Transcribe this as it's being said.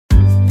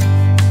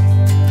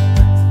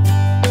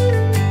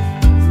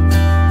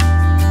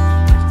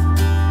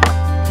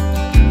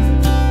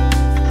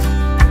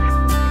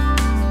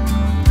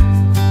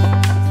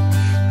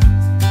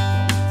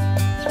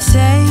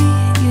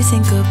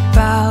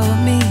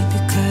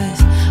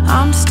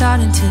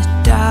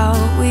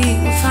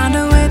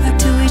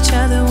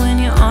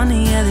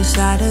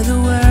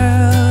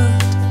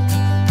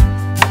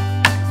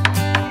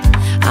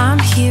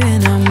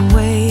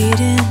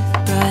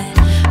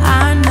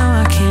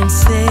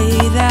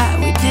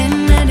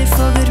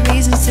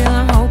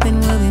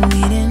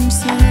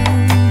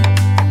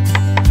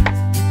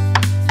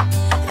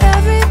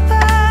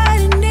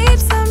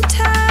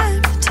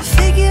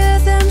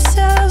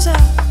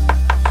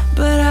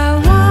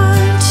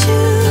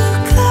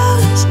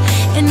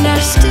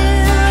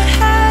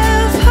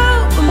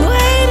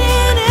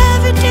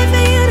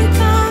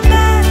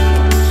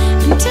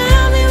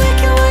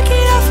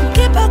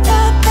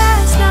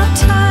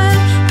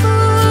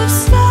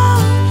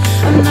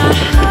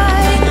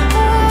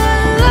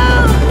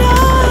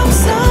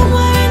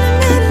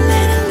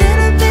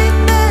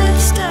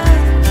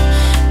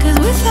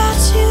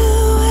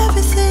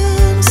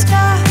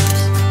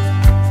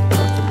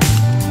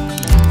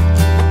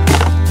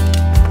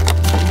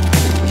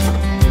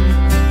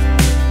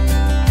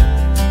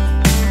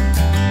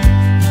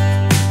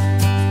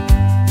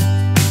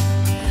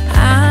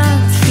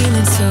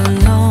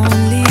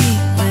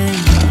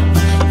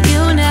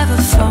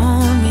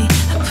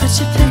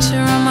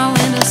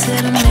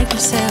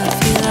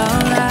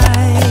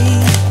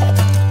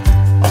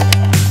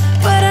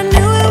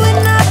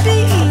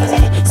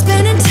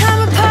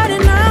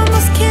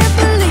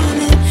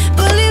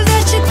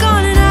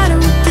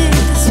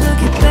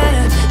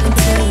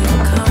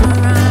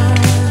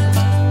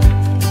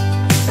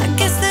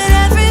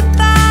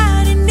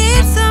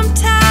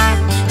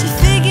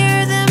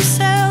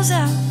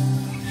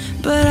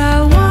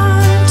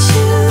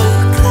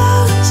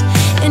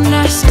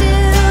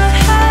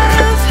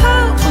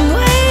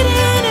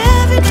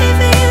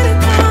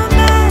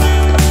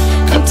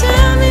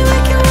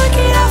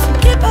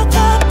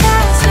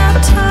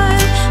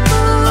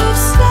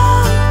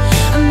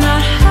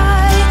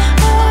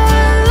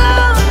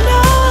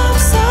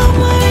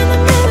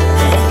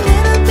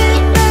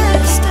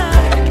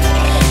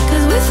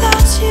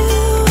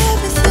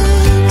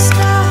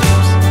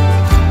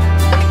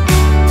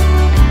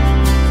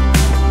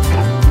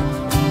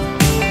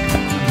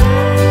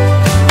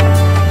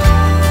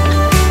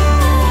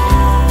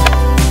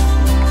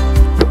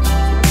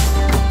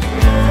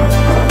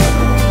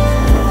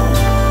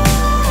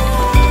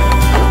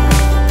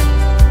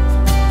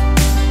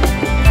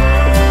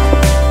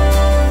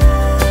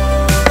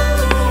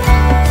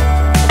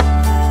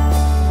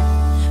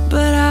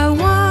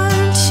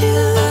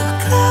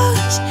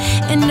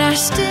I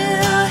still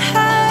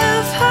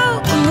have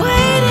hope. I'm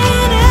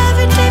waiting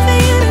every day for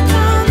you to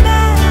come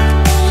back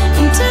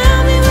and tell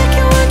me we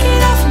can work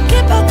it out,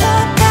 forget about the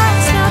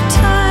past. Now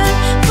time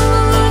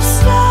moves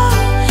slow.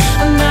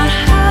 I'm not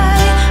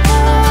high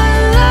or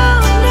low,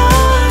 no,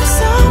 I'm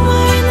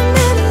somewhere in the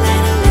middle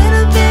and a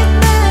little bit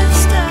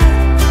messed up.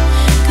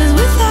 'Cause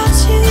without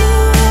you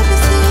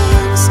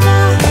everything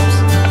stops.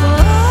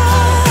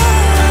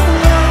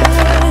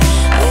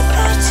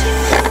 Without you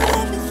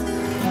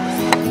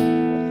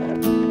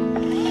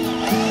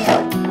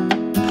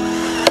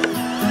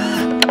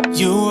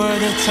You were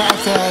the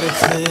type that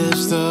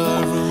eclipsed the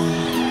room.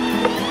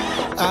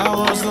 I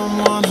was the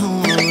one who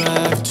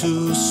arrived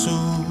too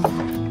soon.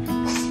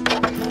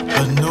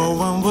 But no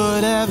one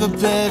would ever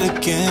bet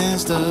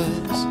against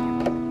us.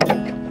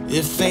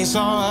 If they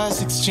saw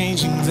us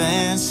exchanging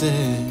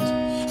glances,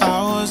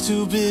 I was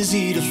too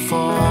busy to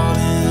fall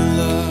in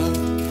love.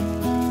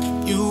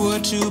 You were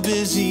too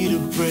busy to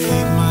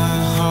break my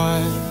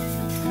heart.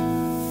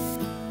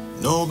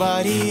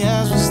 Nobody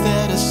else was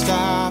there to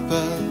stop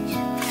us.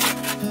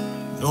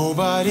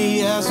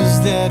 Nobody else was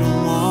there to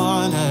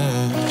warn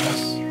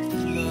us.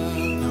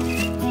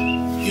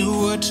 You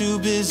were too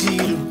busy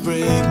to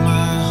break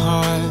my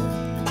heart.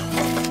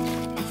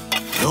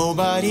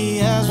 Nobody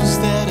else was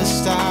there to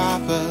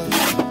stop us.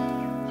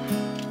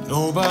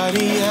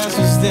 Nobody else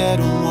was there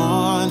to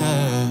warn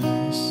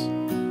us.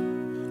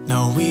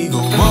 Now we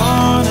go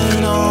on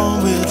and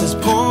on with this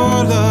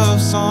poor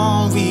love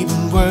song we've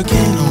been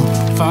working on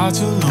far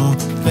too long,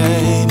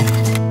 baby.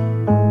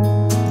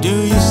 Do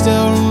you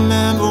still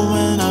remember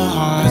when our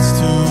hearts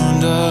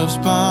tuned up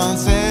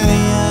spontaneously?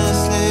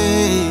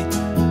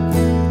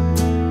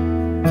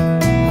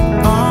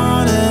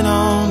 On and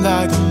on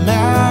like a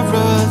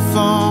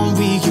marathon,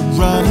 we keep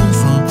running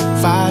from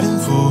fighting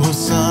for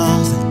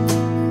something.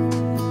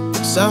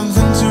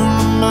 Something to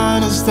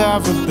remind us that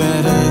we're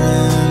better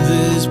than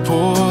this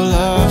poor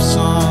love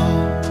song.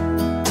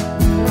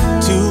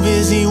 Too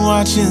busy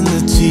watching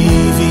the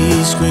TV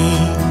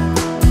screen.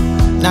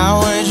 Now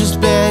we're just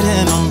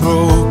betting on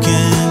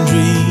broken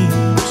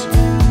dreams.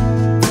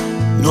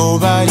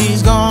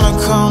 Nobody's gonna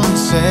come and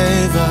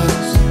save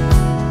us.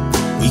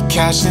 We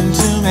cashed in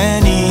too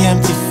many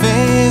empty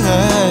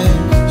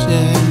favors,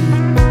 yeah.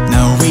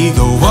 Now we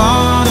go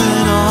on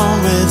and on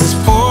with this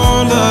poor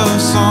love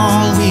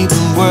song we've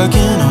been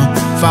working on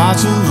far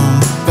too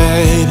long,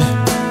 baby.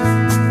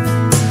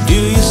 Do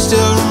you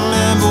still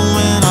remember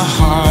when our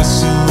hearts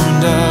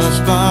tuned up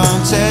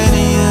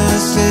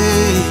spontaneously?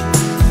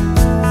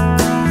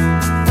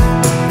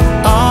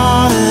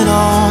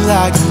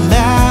 Like a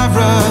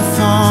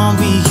marathon,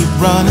 we keep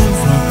running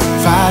from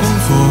fighting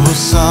for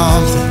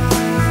something.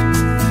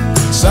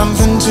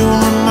 Something to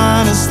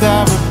remind us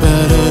that we're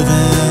better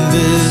than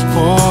this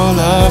poor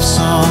love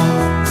song.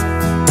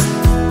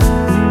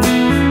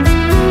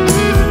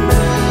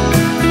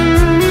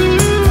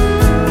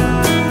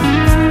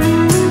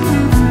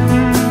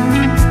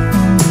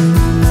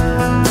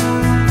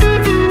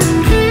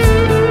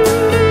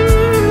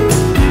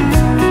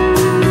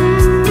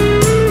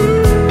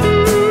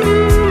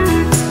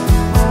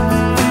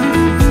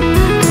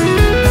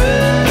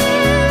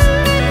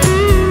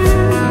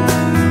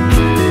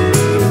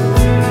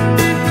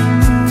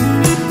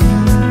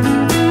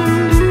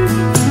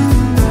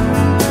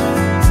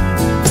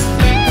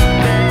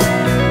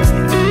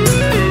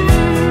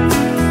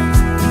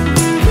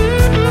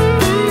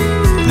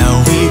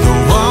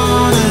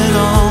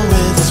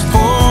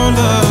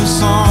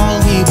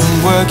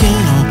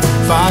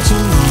 Too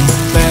long,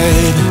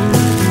 baby.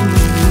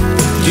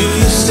 Do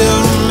you still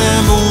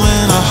remember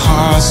when our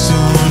hearts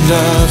tuned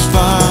up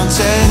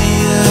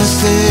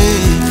spontaneously?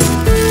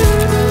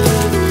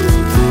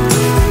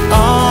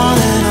 On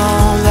and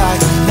on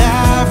like a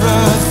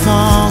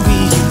marathon, we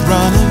keep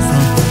running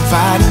from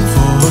fighting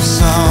for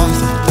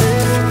something.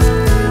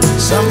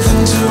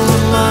 Something to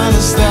remind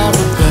us that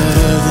we're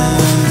better than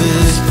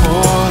this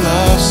poor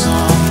love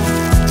song.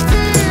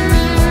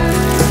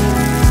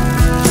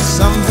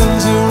 Something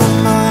to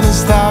remind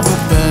us that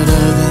we're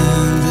better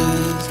than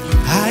this.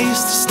 I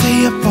used to stay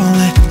up all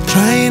night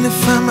trying to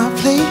find my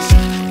place,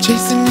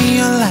 chasing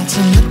neon lights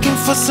and looking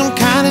for some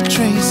kind of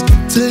trace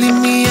to lead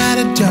me out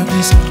of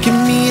darkness, give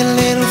me a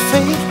little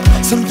faith,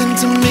 something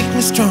to make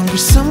me stronger,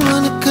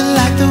 someone who could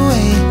light the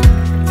way.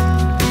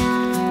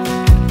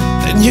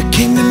 Then you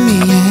came to me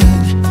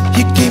and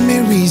you gave me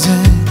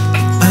reason.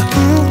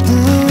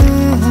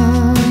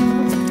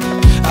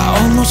 I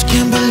almost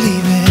can't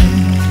believe it.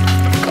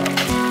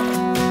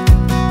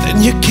 Then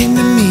you came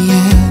to me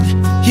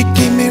and you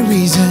gave me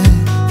reason.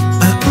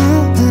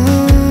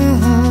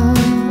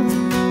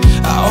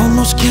 I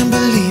almost can't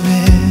believe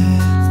it.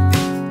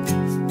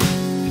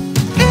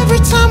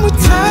 Every time we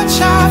touch,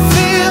 I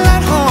feel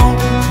at home.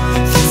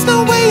 There's no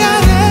way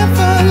I'd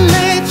ever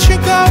let you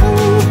go.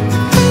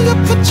 When you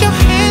put your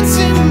hands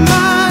in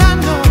mine, I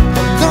know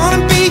I'm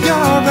gonna be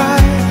alright.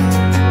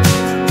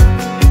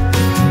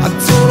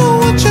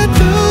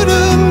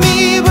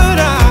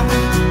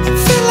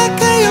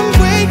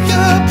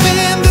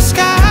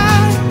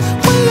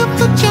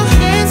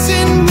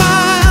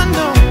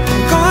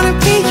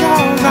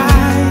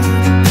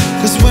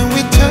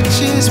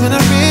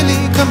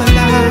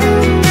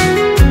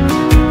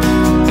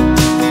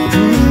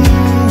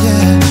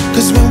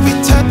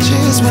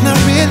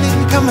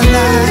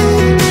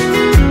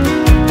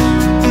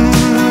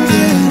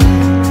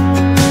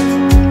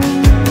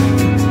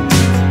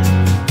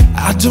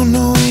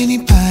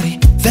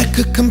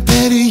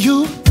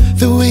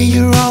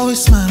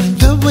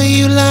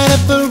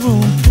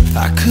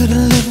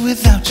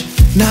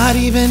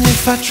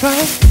 if I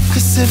try,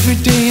 'cause every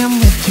day I'm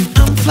with you,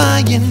 I'm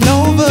flying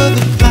over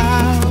the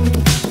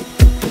clouds.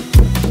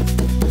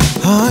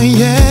 Oh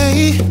yeah,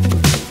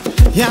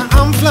 yeah,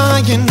 I'm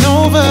flying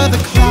over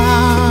the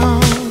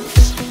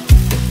clouds,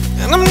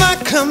 and I'm not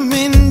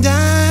coming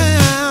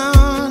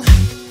down.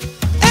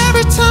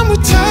 Every time we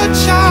touch,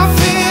 I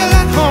feel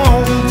at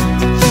home.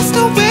 There's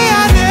no way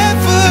I'd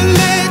ever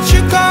let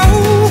you go.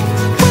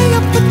 When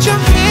you put your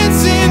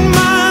hands in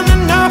mine, I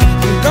know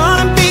I'm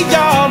gonna be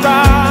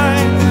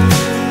alright.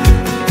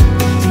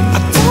 I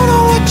don't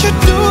know what you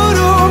do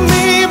to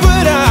me,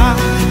 but I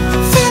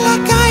feel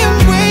like I am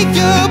way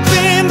up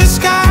in the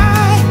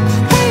sky.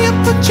 When you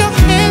put your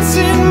hands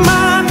in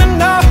mine, I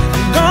know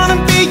I'm gonna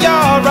be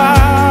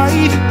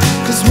alright.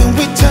 'Cause when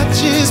we touch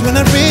is when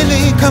I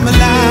really come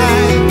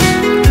alive.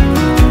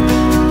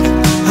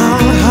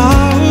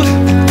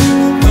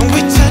 When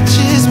we touch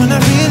is when I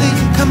really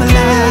come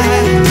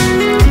alive.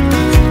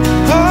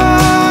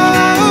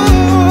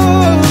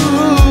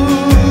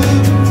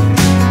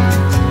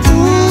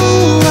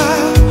 Ooh, I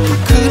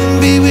couldn't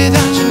be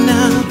without you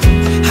now.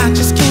 I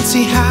just can't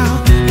see how,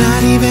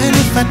 not even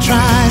if I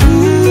tried.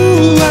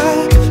 Ooh,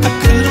 I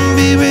couldn't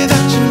be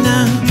without you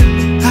now.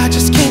 I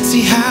just can't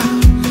see how,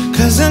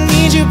 'cause I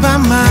need you by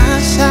my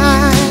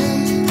side.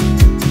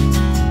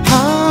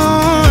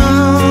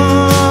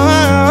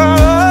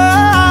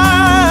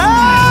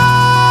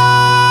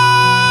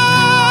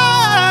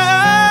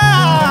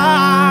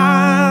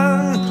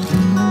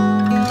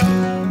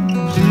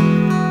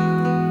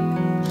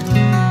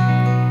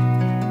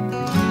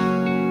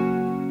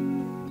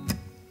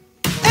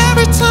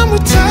 Every time we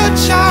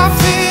touch, I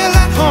feel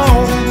at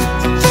home.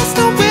 There's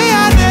no way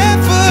I'd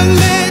ever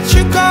let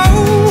you go.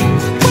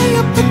 When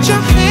you put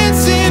your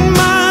hands in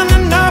mine, I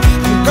know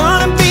I'm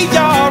gonna be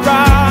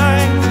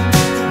alright.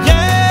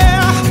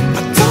 Yeah,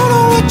 I don't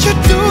know what you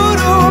do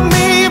to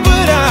me,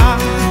 but I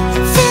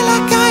feel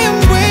like I am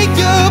way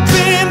up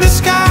in the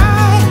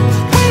sky.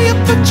 When you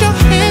put your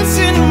hands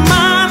in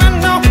mine, I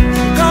know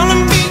I'm gonna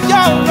be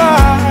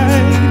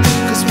alright.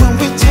 'Cause when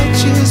we touch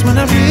is when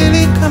I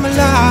really come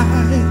alive.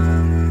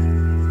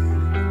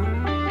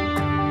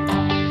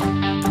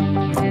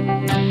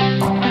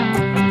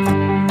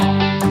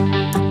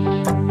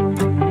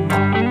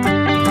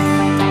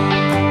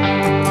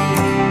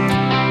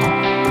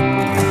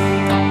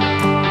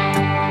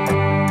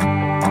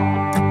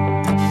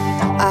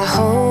 I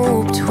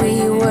hoped we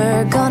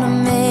were gonna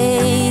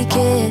make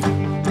it.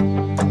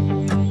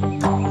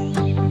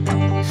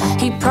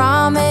 He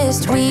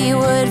promised we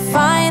would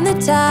find the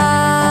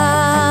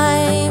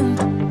time,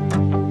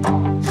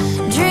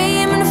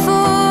 dreaming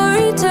for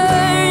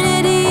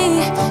eternity,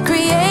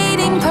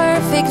 creating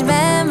perfect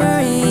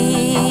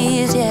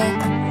memories. Yeah,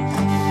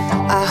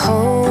 I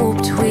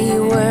hoped we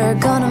were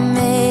gonna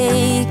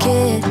make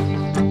it.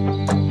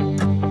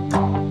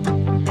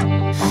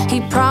 He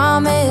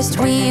promised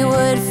we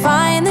would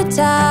find the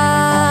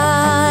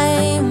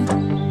time,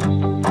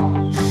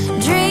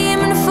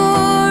 dreaming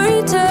for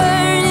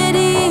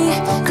eternity,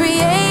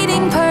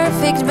 creating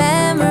perfect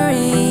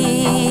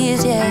memories.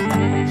 Yeah,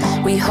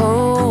 we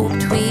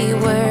hoped we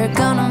were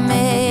gonna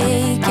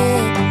make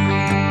it.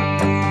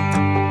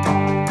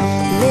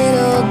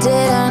 Little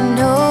did I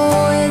know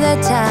that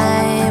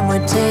time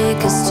would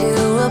take us to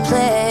a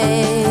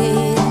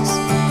place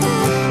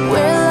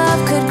where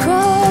love could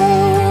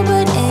grow,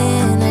 but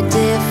in a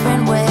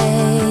different way.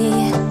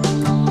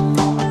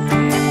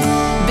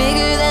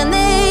 Bigger than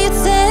they'd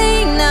say.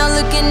 Now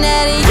looking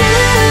at you,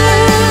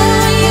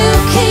 you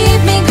keep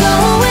me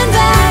going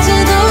back to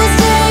those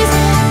days,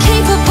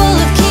 capable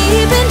of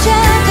keeping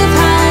track of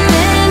how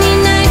many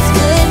nights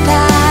could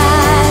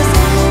pass.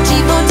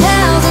 Cheap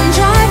hotels and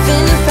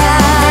driving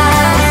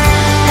fast,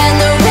 and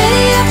the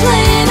radio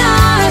playing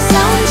our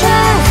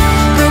soundtrack.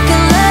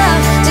 Broken love,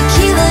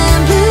 tequila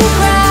and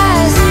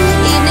bluegrass.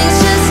 Evenings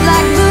just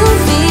like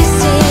movie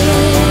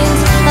scenes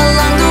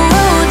along the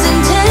roads in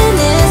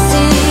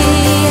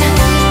Tennessee.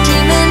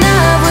 Dreaming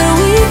of what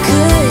we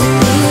could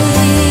be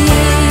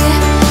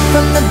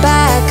from the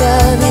back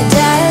of your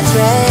dad's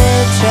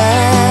red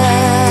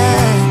truck.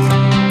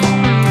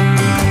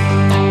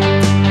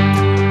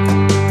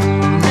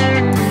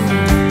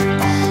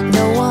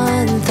 No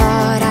one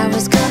thought I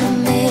was gonna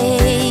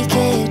make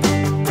it.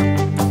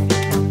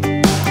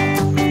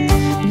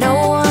 No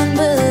one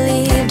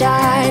believed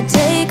I'd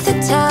take the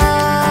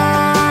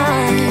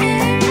time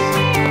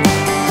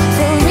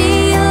for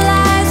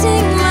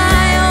realizing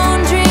my own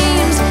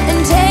dreams and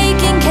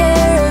taking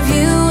care of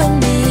you and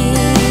me.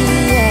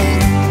 Yeah,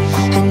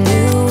 I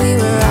knew we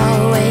were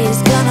always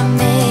gonna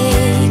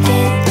make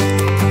it.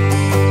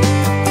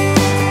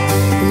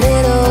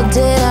 Little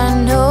did I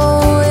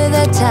know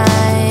that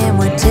time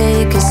would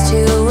take us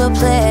to a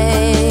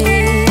place